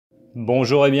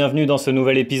Bonjour et bienvenue dans ce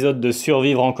nouvel épisode de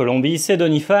Survivre en Colombie, c'est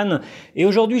Donifan et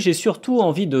aujourd'hui j'ai surtout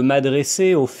envie de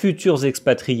m'adresser aux futurs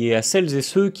expatriés, à celles et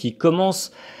ceux qui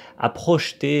commencent à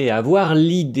projeter, à avoir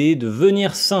l'idée de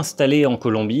venir s'installer en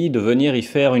Colombie, de venir y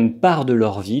faire une part de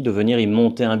leur vie, de venir y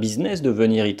monter un business, de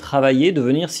venir y travailler, de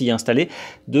venir s'y installer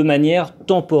de manière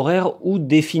temporaire ou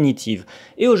définitive.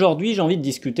 Et aujourd'hui, j'ai envie de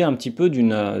discuter un petit peu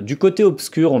du côté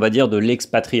obscur, on va dire, de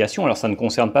l'expatriation. Alors ça ne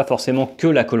concerne pas forcément que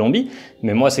la Colombie,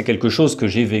 mais moi c'est quelque chose que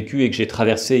j'ai vécu et que j'ai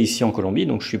traversé ici en Colombie,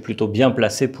 donc je suis plutôt bien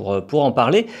placé pour en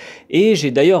parler. Et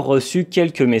j'ai d'ailleurs reçu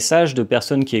quelques messages de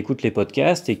personnes qui écoutent les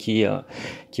podcasts et qui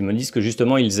me disent que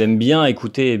justement ils aiment bien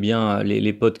écouter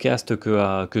les podcasts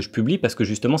que je publie parce que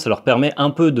justement ça leur permet un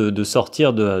peu de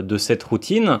sortir de cette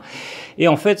routine. Et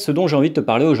en fait, ce dont j'ai envie de te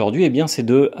parler aujourd'hui, c'est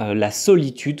de la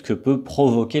solitude que peut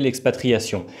provoquer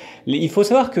l'expatriation. Il faut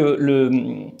savoir que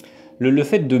le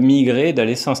fait de migrer,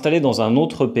 d'aller s'installer dans un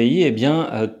autre pays,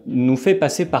 nous fait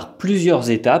passer par plusieurs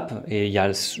étapes. Et il y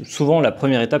a souvent la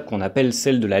première étape qu'on appelle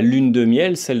celle de la lune de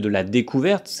miel, celle de la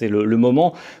découverte. C'est le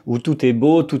moment où tout est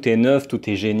beau, tout est neuf, tout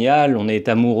est génial. On est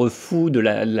amoureux fou de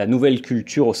la nouvelle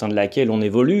culture au sein de laquelle on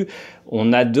évolue.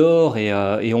 On adore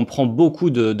et on prend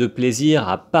beaucoup de plaisir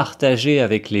à partager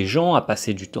avec les gens, à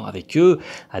passer du temps avec eux,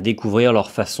 à découvrir leur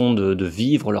façon de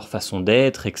vivre, leur façon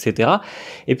d'être, etc.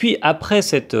 Et puis après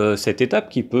cette étape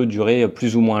qui peut durer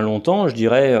plus ou moins longtemps, je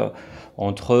dirais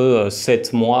entre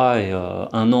 7 mois et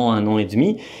un an et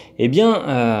demi,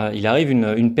 il arrive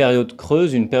une période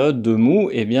creuse, une période de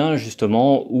mou,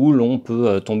 justement où l'on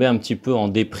peut tomber un petit peu en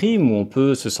déprime, où on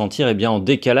peut se sentir en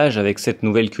décalage avec cette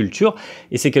nouvelle culture.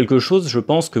 Et c'est quelque chose, je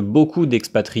pense, que beaucoup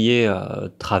d'expatriés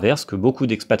traversent, que beaucoup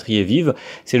d'expatriés vivent.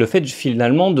 C'est le fait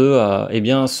finalement de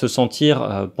se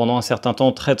sentir pendant un certain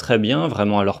temps très très bien,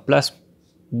 vraiment à leur place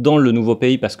dans le nouveau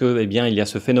pays parce que il y a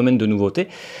ce phénomène de nouveauté,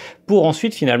 pour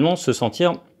ensuite finalement se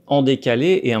sentir en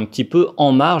décalé et un petit peu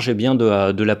en marge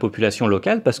de la population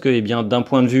locale parce que d'un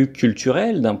point de vue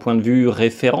culturel, d'un point de vue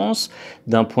référence,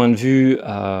 d'un point de vue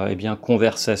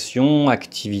conversation,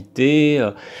 activité,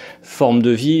 forme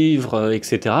de vivre,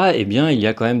 etc. Il y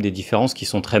a quand même des différences qui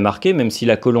sont très marquées, même si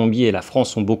la Colombie et la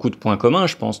France ont beaucoup de points communs.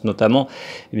 Je pense notamment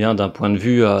d'un point de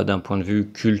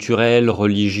vue culturel,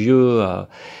 religieux.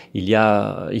 Il y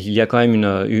a quand même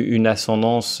une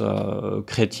ascendance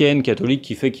chrétienne, catholique,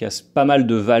 qui fait qu'il y a pas mal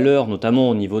de valeurs, notamment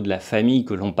au niveau de la famille,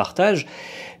 que l'on partage.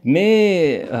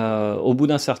 Mais au bout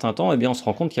d'un certain temps, on se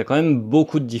rend compte qu'il y a quand même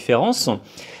beaucoup de différences.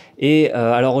 Et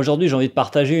alors aujourd'hui, j'ai envie de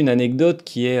partager une anecdote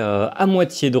qui est à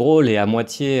moitié drôle et à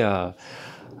moitié,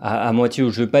 je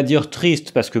ne vais pas dire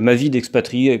triste, parce que ma vie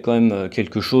d'expatrié est quand même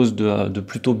quelque chose de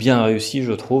plutôt bien réussi,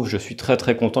 je trouve. Je suis très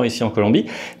très content ici en Colombie.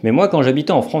 Mais moi, quand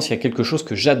j'habitais en France, il y a quelque chose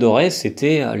que j'adorais,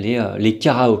 c'était les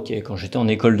karaokés. Quand j'étais en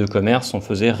école de commerce, on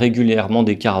faisait régulièrement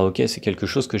des karaokés. C'est quelque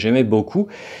chose que j'aimais beaucoup.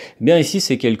 Ici,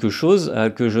 c'est quelque chose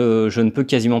que je ne peux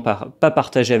quasiment pas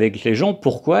partager avec les gens.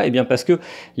 Pourquoi ? Parce que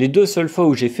les 2 seules fois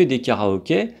où j'ai fait des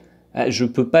karaokés, je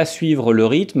peux pas suivre le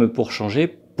rythme pour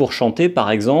chanter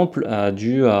par exemple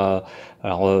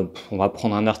on va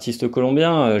prendre un artiste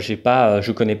colombien,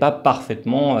 je connais pas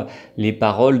parfaitement les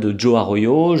paroles de Joe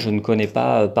Arroyo, je ne connais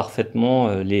pas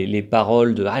parfaitement les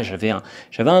paroles de j'avais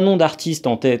un nom d'artiste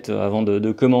en tête avant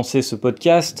de commencer ce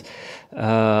podcast,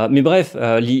 mais bref,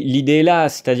 l'idée est là,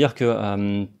 c'est-à-dire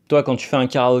que toi quand tu fais un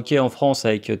karaoké en France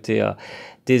avec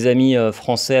tes amis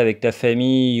français, avec ta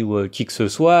famille ou qui que ce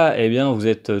soit, vous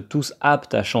êtes tous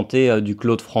aptes à chanter du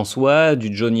Claude François,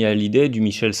 du Johnny Hallyday, du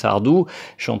Michel Sardou,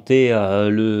 chanter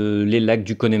les lacs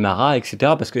du Connemara, etc.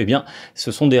 Parce que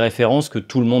ce sont des références que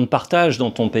tout le monde partage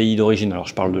dans ton pays d'origine. Alors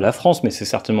je parle de la France, mais c'est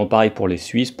certainement pareil pour les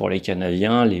Suisses, pour les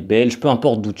Canadiens, les Belges, peu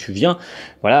importe d'où tu viens.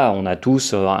 Voilà, on a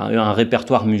tous un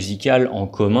répertoire musical en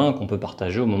commun qu'on peut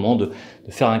partager au moment de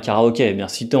faire un karaoké.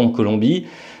 Si tu es en Colombie,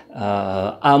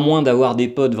 à moins d'avoir des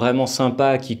potes vraiment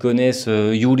sympas qui connaissent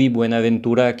Yuri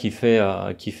Buenaventura qui fait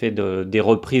des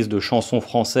reprises de chansons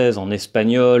françaises en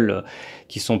espagnol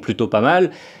qui sont plutôt pas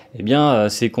mal,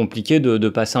 c'est compliqué de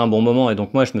passer un bon moment. Et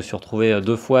donc moi je me suis retrouvé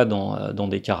 2 fois dans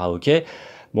des karaokés.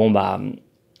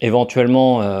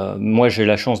 Éventuellement, moi j'ai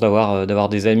la chance d'avoir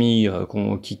des amis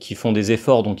qui font des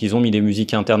efforts, donc ils ont mis des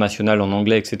musiques internationales en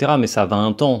anglais, etc. Mais ça va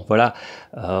un temps, voilà.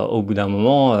 Au bout d'un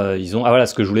moment, ils ont... voilà,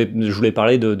 ce que je voulais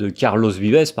parler de Carlos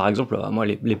Vives, par exemple. Moi,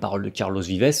 les paroles de Carlos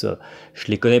Vives, je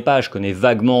les connais pas. Je connais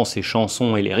vaguement ses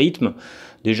chansons et les rythmes.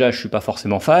 Déjà, je suis pas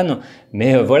forcément fan,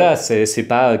 mais voilà, c'est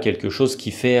pas quelque chose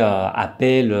qui fait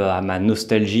appel à ma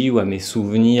nostalgie ou à mes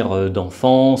souvenirs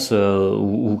d'enfance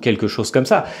ou quelque chose comme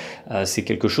ça. C'est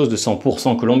quelque chose de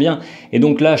 100% colombien. Et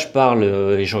donc là, je parle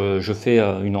et je fais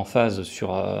une emphase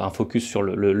sur un focus sur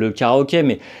le karaoké,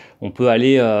 mais On peut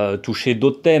aller toucher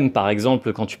d'autres thèmes. Par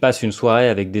exemple, quand tu passes une soirée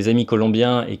avec des amis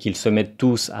colombiens et qu'ils se mettent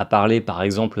tous à parler, par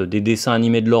exemple, des dessins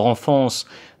animés de leur enfance,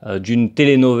 d'une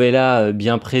telenovela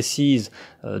bien précise,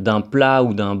 d'un plat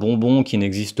ou d'un bonbon qui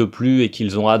n'existe plus et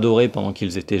qu'ils ont adoré pendant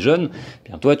qu'ils étaient jeunes, eh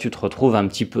bien toi tu te retrouves un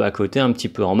petit peu à côté, un petit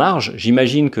peu en marge.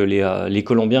 J'imagine que les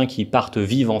Colombiens qui partent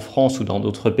vivre en France ou dans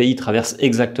d'autres pays traversent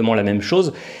exactement la même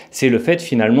chose. C'est le fait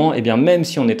finalement, eh bien même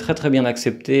si on est très très bien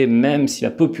accepté, même si la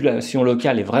population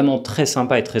locale est vraiment très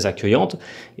sympa et très accueillante,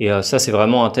 et ça c'est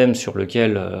vraiment un thème sur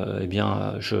lequel eh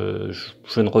bien je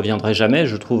ne reviendrai jamais.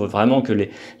 Je trouve vraiment que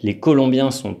les Colombiens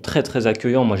sont très très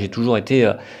accueillants. Moi j'ai toujours été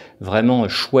vraiment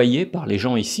choyé par les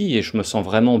gens ici et je me sens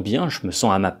vraiment bien, je me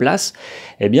sens à ma place.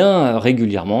 Eh bien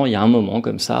régulièrement il y a un moment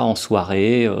comme ça en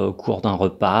soirée, au cours d'un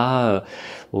repas,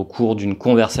 au cours d'une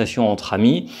conversation entre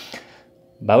amis,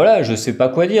 bah voilà, je sais pas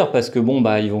quoi dire parce que bon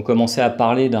bah ils vont commencer à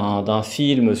parler d'un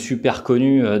film super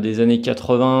connu des années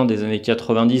 80, des années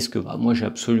 90 que bah moi j'ai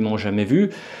absolument jamais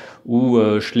vu, où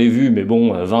je l'ai vu mais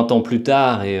bon 20 ans plus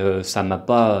tard et ça m'a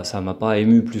pas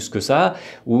ému plus que ça,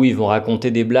 où ils vont raconter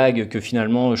des blagues que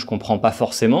finalement je comprends pas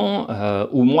forcément,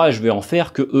 où moi je vais en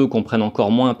faire que eux comprennent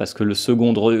encore moins parce que le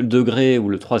second degré ou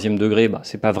le troisième degré bah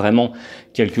c'est pas vraiment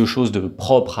quelque chose de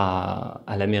propre à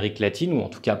l'Amérique latine ou en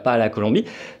tout cas pas à la Colombie.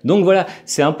 Donc voilà,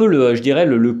 c'est un peu je dirais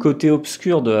le côté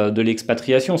obscur de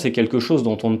l'expatriation. C'est quelque chose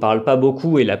dont on ne parle pas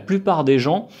beaucoup et la plupart des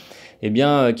gens eh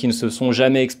bien, qui ne se sont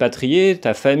jamais expatriés,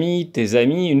 ta famille, tes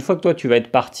amis, une fois que toi tu vas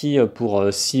être parti pour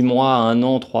 6 mois, 1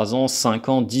 an, 3 ans, 5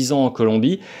 ans, 10 ans en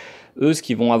Colombie, eux ce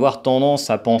qu'ils vont avoir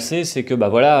tendance à penser c'est que bah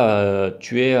voilà,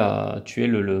 tu es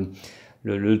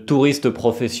le touriste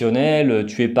professionnel,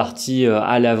 tu es parti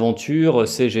à l'aventure,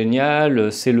 c'est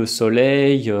génial, c'est le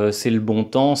soleil, c'est le bon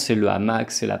temps, c'est le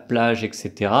hamac, c'est la plage,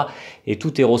 etc. Et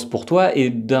tout est rose pour toi. Et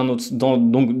donc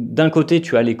d'un côté,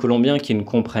 tu as les Colombiens qui ne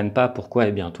comprennent pas pourquoi,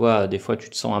 eh bien toi, des fois, tu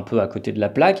te sens un peu à côté de la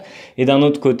plaque. Et d'un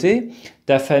autre côté,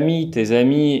 ta famille, tes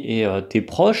amis et tes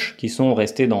proches qui sont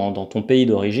restés dans ton pays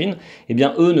d'origine, eh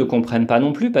bien eux ne comprennent pas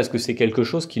non plus parce que c'est quelque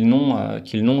chose qu'ils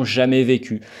n'ont jamais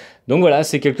vécu. Donc voilà,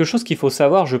 c'est quelque chose qu'il faut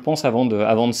savoir, je pense, avant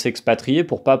de s'expatrier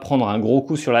pour pas prendre un gros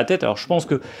coup sur la tête. Alors je pense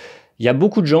que il y a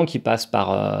beaucoup de gens qui passent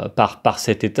par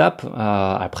cette étape.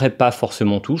 Après, pas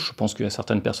forcément tous. Je pense qu'il y a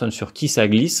certaines personnes sur qui ça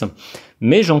glisse.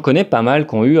 Mais j'en connais pas mal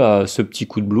qui ont eu ce petit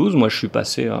coup de blues. Moi, je suis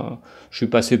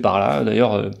passé par là.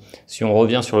 D'ailleurs, si on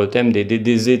revient sur le thème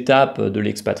des étapes de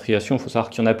l'expatriation, il faut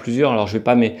savoir qu'il y en a plusieurs. Alors, je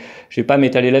vais pas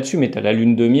m'étaler là-dessus, mais tu as la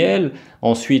lune de miel.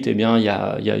 Ensuite, eh bien, il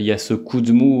y a ce coup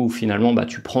de mou où finalement, bah,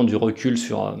 tu prends du recul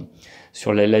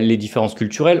sur les différences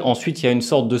culturelles. Ensuite, il y a une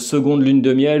sorte de seconde lune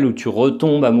de miel où tu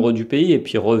retombes amoureux du pays et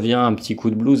puis revient un petit coup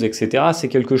de blues, etc. C'est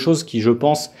quelque chose qui, je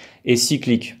pense, est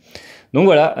cyclique. Donc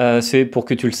voilà, c'est pour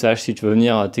que tu le saches, si tu veux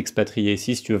venir t'expatrier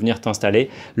ici, si tu veux venir t'installer.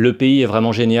 Le pays est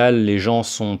vraiment génial, les gens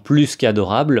sont plus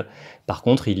qu'adorables. Par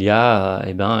contre, il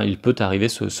peut t'arriver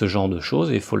ce genre de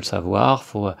choses et il faut le savoir,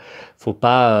 faut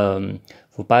pas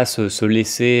se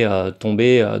laisser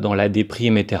tomber dans la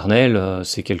déprime éternelle.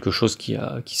 C'est quelque chose qui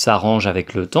s'arrange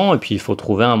avec le temps et puis il faut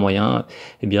trouver un moyen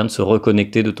eh bien, de se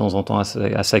reconnecter de temps en temps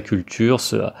à sa culture,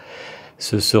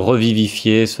 se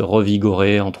revivifier, se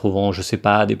revigorer en trouvant, je sais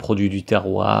pas, des produits du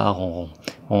terroir,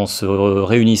 en se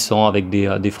réunissant avec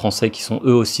des Français qui sont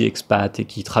eux aussi expats et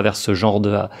qui traversent ce genre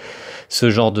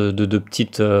de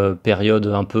petites périodes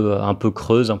un peu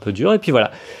creuses, un peu dures. Et puis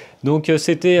voilà. Donc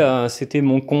c'était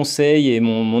mon conseil et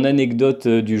mon anecdote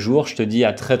du jour. Je te dis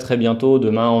à très très bientôt.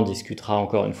 Demain, on discutera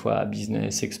encore une fois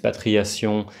business,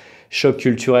 expatriation, choc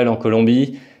culturel en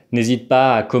Colombie. N'hésite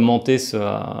pas à commenter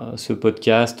ce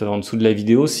podcast en dessous de la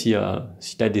vidéo si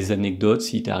tu as des anecdotes,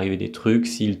 si t'est arrivé des trucs,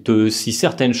 si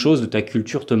certaines choses de ta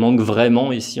culture te manquent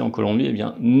vraiment ici en Colombie, eh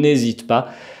bien n'hésite pas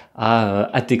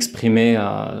à t'exprimer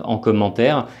en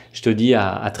commentaire. Je te dis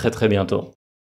à très très bientôt.